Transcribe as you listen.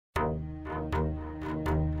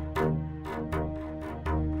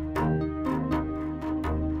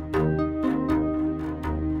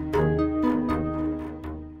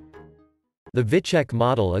The Vicsek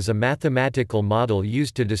model is a mathematical model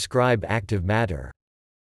used to describe active matter.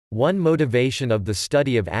 One motivation of the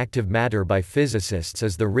study of active matter by physicists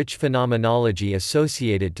is the rich phenomenology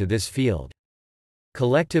associated to this field.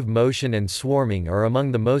 Collective motion and swarming are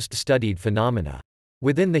among the most studied phenomena.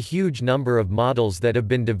 Within the huge number of models that have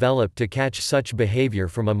been developed to catch such behavior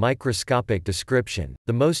from a microscopic description,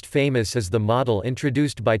 the most famous is the model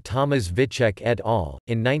introduced by Tamás Vicsek et al.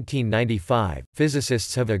 In 1995.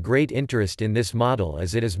 Physicists have a great interest in this model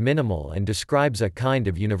as it is minimal and describes a kind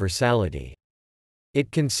of universality.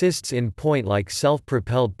 It consists in point-like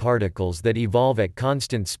self-propelled particles that evolve at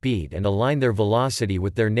constant speed and align their velocity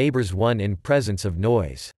with their neighbors in presence of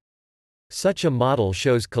noise. Such a model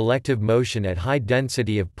shows collective motion at high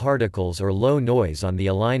density of particles or low noise on the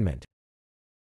alignment.